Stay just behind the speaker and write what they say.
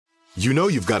You know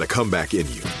you've got a comeback in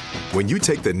you. When you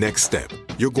take the next step,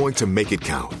 you're going to make it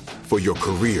count for your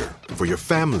career, for your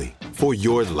family, for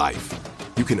your life.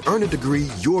 You can earn a degree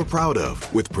you're proud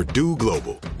of with Purdue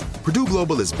Global. Purdue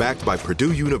Global is backed by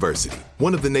Purdue University,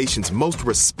 one of the nation's most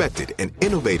respected and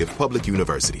innovative public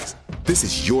universities. This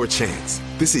is your chance.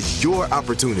 This is your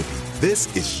opportunity.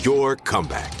 This is your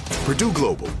comeback. Purdue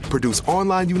Global, Purdue's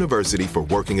online university for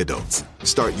working adults.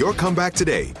 Start your comeback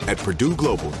today at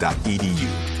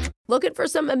purdueglobal.edu. Looking for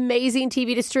some amazing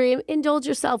TV to stream? Indulge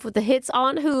yourself with the hits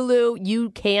on Hulu you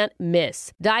can't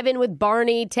miss. Dive in with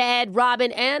Barney, Ted,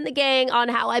 Robin, and the gang on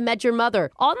How I Met Your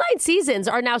Mother. All 9 seasons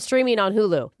are now streaming on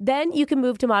Hulu. Then you can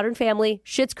move to Modern Family,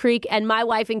 Schitt's Creek, and My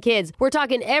Wife and Kids. We're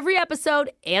talking every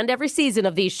episode and every season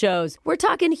of these shows. We're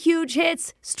talking huge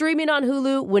hits, streaming on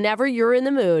Hulu whenever you're in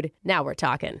the mood. Now we're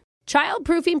talking.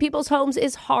 Child-proofing people's homes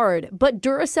is hard, but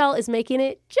Duracell is making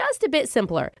it just a bit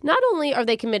simpler. Not only are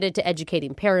they committed to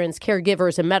educating parents,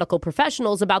 caregivers, and medical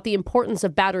professionals about the importance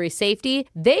of battery safety,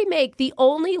 they make the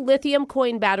only lithium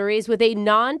coin batteries with a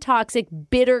non-toxic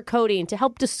bitter coating to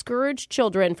help discourage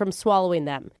children from swallowing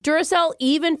them. Duracell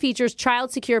even features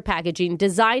child-secure packaging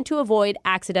designed to avoid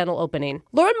accidental opening.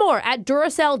 Learn more at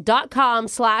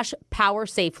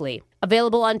Duracell.com/powersafely.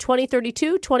 Available on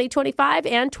 2032, 2025,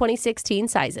 and 2016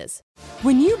 sizes.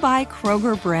 When you buy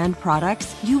Kroger brand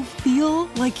products, you feel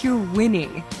like you're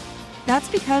winning. That's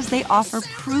because they offer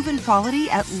proven quality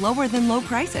at lower than low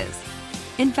prices.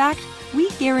 In fact,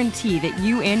 we guarantee that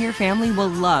you and your family will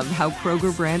love how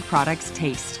Kroger brand products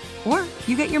taste, or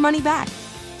you get your money back.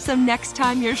 So next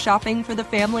time you're shopping for the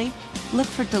family, look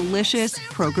for delicious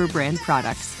Kroger brand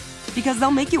products, because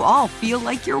they'll make you all feel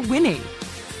like you're winning.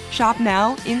 Shop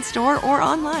now, in-store, or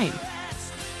online.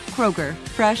 Kroger,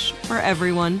 fresh for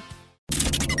everyone.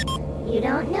 You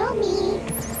don't know me.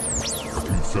 A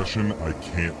confession I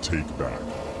can't take back.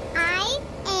 I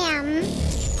am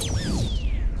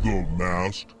The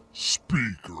Masked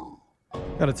Speaker.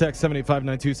 Got a text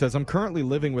 78592 says, I'm currently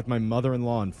living with my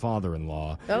mother-in-law and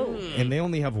father-in-law, and they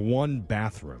only have one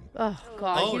bathroom. Oh,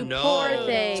 God, Oh, you no. poor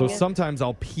thing. So sometimes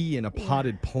I'll pee in a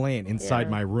potted plant inside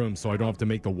my room so I don't have to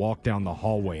make the walk down the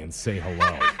hallway and say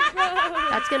hello.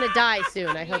 That's going to die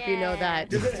soon. I hope you know that.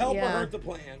 Does it help or Yeah. hurt the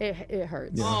plant? It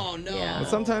hurts. Oh, no. Yeah. But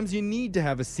sometimes you need to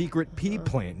have a secret pee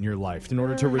plant in your life in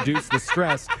order to reduce the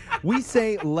stress. We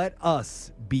say, let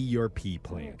us be your pee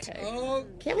plant. Oh,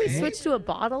 Can't we switch to a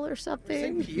bottle or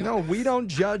something? No, we don't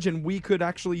judge, and we could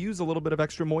actually use a little bit of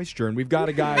extra moisture. And we've got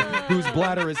a guy whose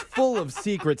bladder is full of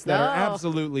secrets that are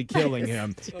absolutely killing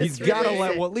him. He's got to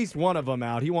let at least one of them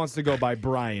out. He wants to go by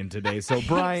Brian today. So,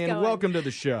 Brian, welcome to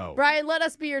the show. Brian, let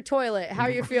us be your toilet. How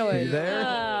are you feeling? You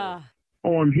there?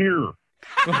 Oh, I'm here.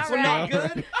 not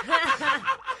good?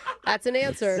 That's an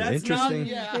answer. An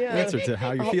interesting answer to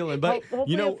how you're feeling. But,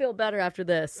 Hopefully you'll feel better after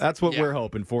this. that's what we're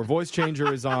hoping for. Voice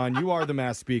changer is on. You are the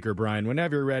mass speaker, Brian.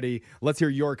 Whenever you're ready, let's hear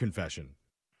your confession.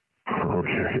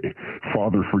 Okay.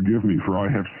 Father, forgive me, for I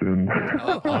have sinned.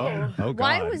 Oh, God.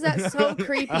 Why was that so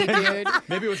creepy, dude?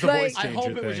 Maybe it was the Like- voice I changer hope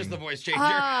it was thing. just the voice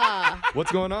changer.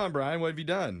 What's going on, Brian? What have you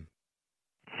done?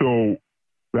 So,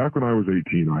 back when I was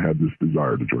 18, I had this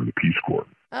desire to join the Peace Corps.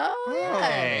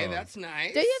 Hey, yeah. that's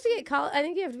nice. Don't you have to get college? I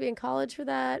think you have to be in college for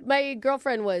that. My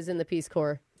girlfriend was in the Peace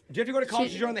Corps. Do you have to go to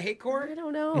college to join the hate corps? I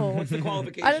don't know. What's the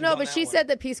qualification? I don't know, but she said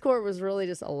that Peace Corps was really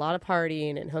just a lot of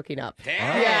partying and hooking up. Hey,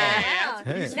 Yeah. that's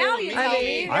Hey. peaceful to me.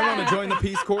 I want to join the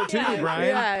Peace Corps too, Brian.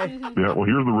 Yeah. Yeah, well,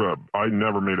 here's the rub. I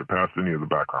never made it past any of the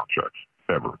background checks,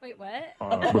 ever. Wait, what?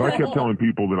 But I kept telling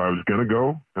people that I was going to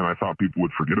go, and I thought people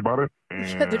would forget about it.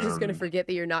 And They're just going to forget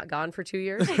that you're not gone for 2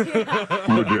 years.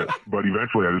 Legit. But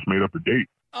eventually, I just made up a date.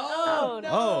 Oh, no.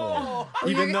 Oh,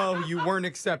 even though you weren't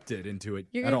accepted into it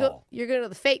You're at gonna go. all. You're going to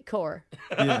the fake corps.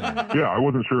 Yeah. Yeah, I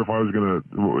wasn't sure if I was going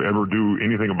to ever do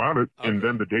anything about it. And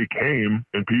then the day came,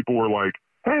 and people were like,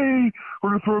 hey, we're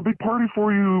going to throw a big party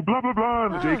for you, blah, blah, blah.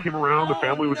 And the day came around, the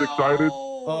family was excited.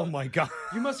 Oh, my God.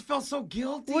 You must have felt so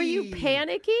guilty. Were you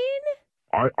panicking?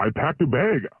 I packed a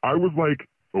bag. I was like,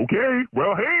 okay,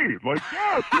 well, hey, like,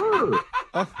 yeah, sure.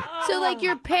 So, like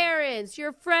your parents,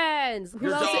 your friends, who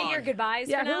Your else? dog. Your goodbyes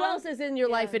Yeah, for who now? else is in your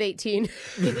life at 18?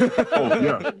 Oh,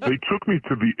 yeah. They took me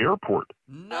to the airport.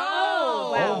 No.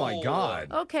 Oh, my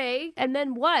God. Okay, and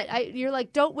then what? You're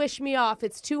like, don't wish me off.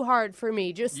 It's too hard for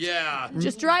me. Just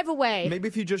drive away. Maybe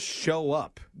if you just show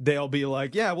up, they'll be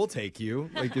like, yeah, we'll take you.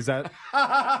 Like, is that,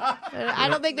 I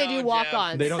don't think they do No,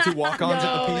 walk-ons. they don't do walk-ons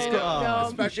at the No, Peace they Corps? don't. Oh, No.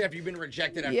 Especially after you've been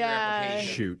rejected after Yeah. your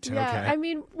application. shoot. Yeah, Okay. I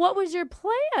mean, what was your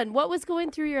plan? What was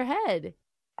going through your head?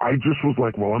 I just was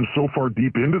like, well, I'm so far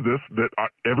deep into this that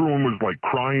everyone was like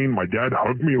crying. My dad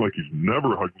hugged me like he's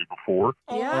never hugged me before.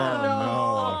 Yeah.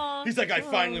 no. He's like, I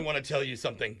finally want to tell you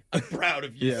something. I'm proud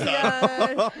of you, son.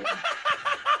 Yeah.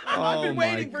 I've been Oh,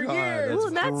 waiting my for God, years.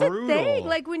 Well, that's brutal. the thing.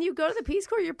 Like when you go to the Peace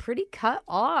Corps, you're pretty cut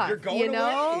off. You're going you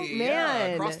know? away. Man. Yeah,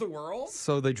 across the world.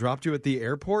 So they dropped you at the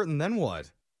airport, and then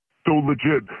what? So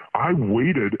legit, I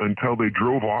waited until they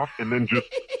drove off and then just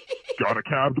got a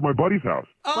cab to my buddy's house.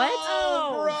 What?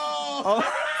 Oh,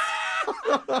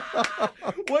 bro.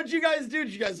 What'd you guys do?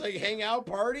 Did you guys like hang out,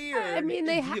 party, or I mean,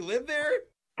 did you live there?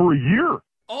 For a year.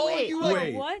 Oh, Wait, you like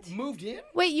wait. What? moved in?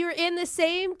 Wait, you're in the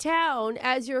same town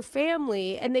as your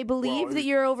family, and they believe Well, that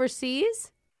you're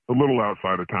overseas? A little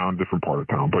outside of town, different part of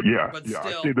town. But yeah, But I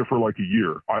still. stayed there for like a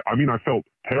year. I mean, I felt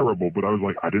terrible, but I was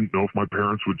like, I didn't know if my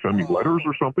parents would send me letters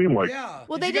or something. Like, Yeah.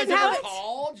 Well, Did they you guys didn't ever have it.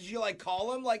 call? Did you like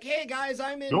call them? Like, hey guys,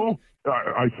 I'm in. no,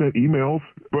 I sent emails.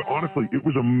 But honestly, it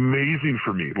was amazing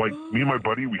for me. Like, me and my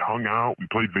buddy, we hung out. We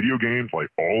played video games like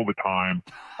all the time.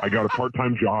 I got a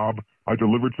part-time job. I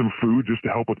delivered some food just to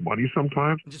help with money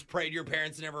sometimes. Just prayed your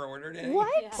parents never ordered it. What?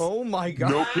 Oh, my God.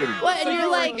 No kidding. What? So And you're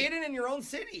you like, were hidden in your own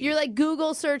city. you're like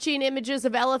Google searching images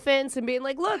of elephants and being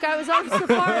like, look, I was on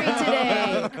safari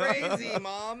today. crazy,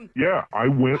 mom. Yeah, I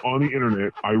went on the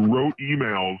internet. I wrote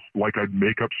emails like I'd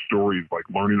make up stories like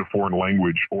learning a foreign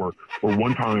language. Or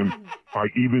one time, I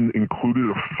even included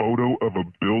a photo of a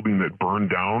building that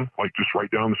burned down, like just right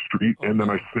down the street. And then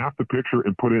I snapped the picture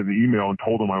and put it in the email and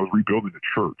told them I was rebuilding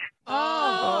a church.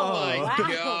 Oh, my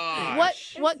wow.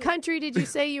 gosh. What country did you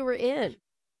say you were in?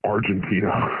 Argentina.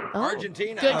 Oh,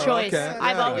 Argentina. Good Oh, choice. okay.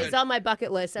 I've Yeah. always on my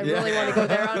bucket list. I Yeah. really want to go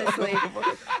there, honestly.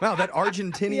 Wow, that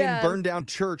Argentinian Yeah. burned down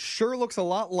church sure looks a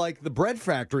lot like the bread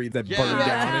factory that Yeah. burned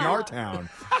down in Yeah. our town.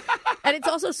 And it's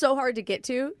also so hard to get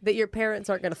to that your parents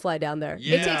aren't going to fly down there. It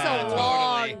takes Yeah, a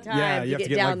long totally. time Yeah, to you have get to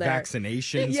get down like there.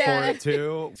 vaccinations Yeah. for it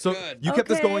too. So Good. you kept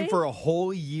this going Okay. for a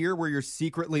whole year where you're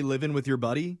secretly living with your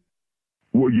buddy?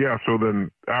 Well, yeah. So then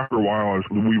after a while,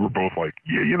 we were both like,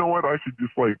 yeah, you know what? I should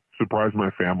just like surprise my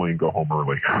family and go home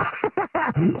early.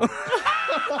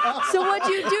 So what'd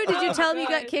you do? Did you tell them you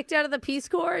got kicked out of the Peace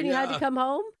Corps and you had to come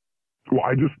home? Well,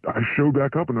 I showed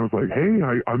back up and I was like, hey,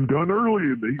 I'm done early.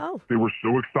 And they were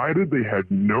so excited. They had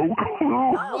no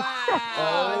clue. Wow.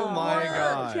 Oh, my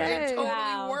God. Okay. It totally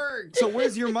Wow. worked. So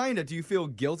where's your mind at? Do you feel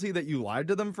guilty that you lied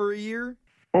to them for a year?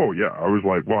 Oh, yeah. I was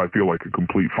like, well, I feel like a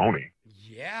complete phony.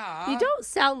 Yeah. You don't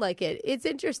sound like it. It's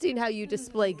interesting how you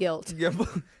display guilt. Yeah,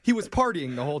 he was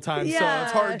partying the whole time, so Yeah.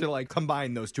 it's hard to like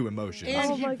combine those two emotions.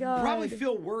 And Oh he'd my God. probably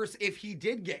feel worse if he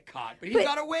did get caught, but he But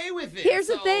got away with it. Here's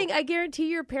the so- thing. I guarantee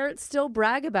your parents still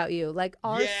brag about you. Like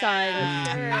our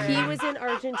son, he was in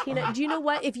Argentina. Do you know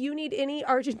what? If you need any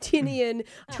Argentinian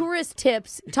tourist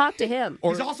tips, talk to him.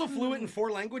 He's also fluent in 4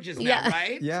 languages now, Yeah.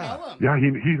 right? Yeah. Tell him. Yeah, he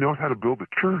knows how to build a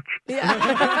church.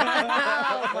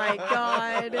 oh my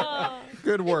God.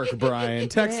 Good work, Brian.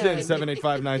 Text in Man.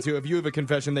 78592 if you have a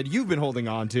confession that you've been holding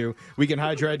on to. We can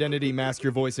hide your identity, mask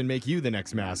your voice, and make you the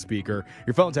next mass speaker.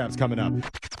 Your phone tap's coming up.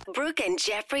 Brooke and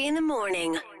Jeffrey in the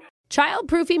morning.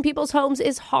 Childproofing people's homes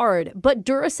is hard, but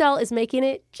Duracell is making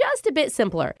it just a bit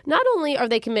simpler. Not only are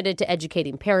they committed to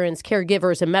educating parents,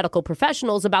 caregivers, and medical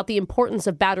professionals about the importance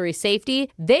of battery safety,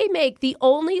 they make the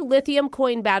only lithium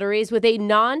coin batteries with a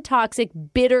non-toxic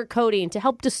bitter coating to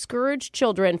help discourage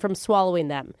children from swallowing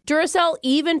them. Duracell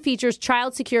even features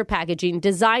child-secure packaging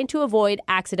designed to avoid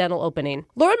accidental opening.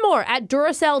 Learn more at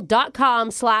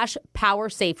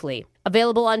Duracell.com/powersafely.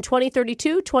 Available on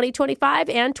 2032, 2025,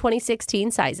 and 2016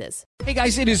 sizes. Hey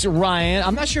guys, it is Ryan.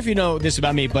 I'm not sure if you know this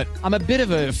about me, but I'm a bit of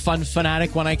a fun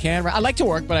fanatic when I can. I like to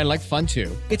work, but I like fun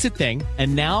too. It's a thing.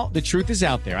 And now the truth is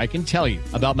out there. I can tell you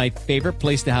about my favorite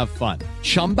place to have fun.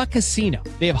 Chumba Casino.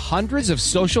 They have hundreds of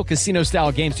social casino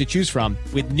style games to choose from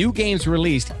with new games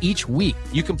released each week.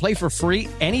 You can play for free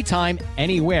anytime,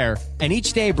 anywhere. And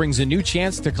each day brings a new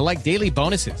chance to collect daily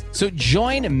bonuses. So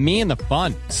join me in the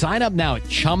fun. Sign up now at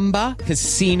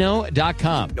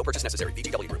ChumbaCasino.com. No purchase necessary.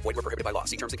 VGW Group. Void where prohibited by law.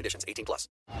 See terms and conditions. 18+.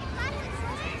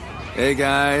 Hey,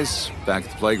 guys. Back at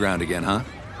the playground again, huh?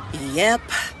 Yep.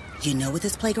 You know what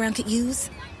this playground could use?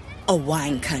 A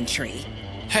wine country.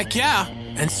 Heck yeah.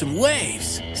 And some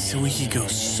waves so we could go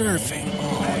surfing.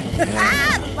 Oh,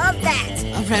 Ah, love that.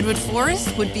 A redwood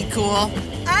forest would be cool.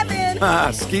 I'm in.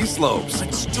 Ah, ski slopes.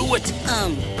 let's do it.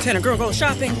 Can a girl go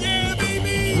shopping? Yeah,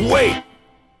 baby. Wait!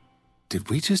 Did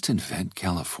we just invent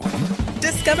California?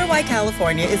 Discover why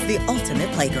California is the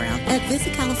ultimate playground at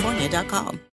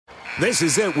visitcalifornia.com. This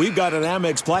is it. We've got an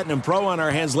Amex Platinum Pro on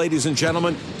our hands, ladies and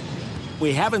gentlemen.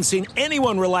 We haven't seen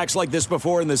anyone relax like this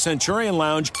before in the Centurion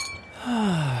Lounge.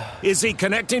 Is he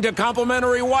connecting to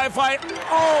complimentary Wi-Fi?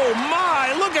 Oh,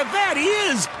 my! Look at that! He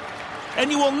is!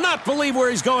 And you will not believe where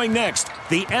he's going next.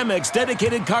 The Amex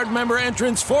dedicated card member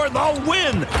entrance for the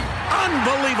win!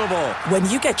 Unbelievable! When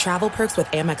you get travel perks with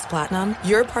Amex Platinum,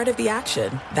 you're part of the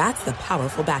action. That's the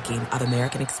powerful backing of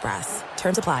American Express.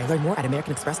 Terms apply. Learn more at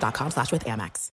americanexpress.com/withAmex.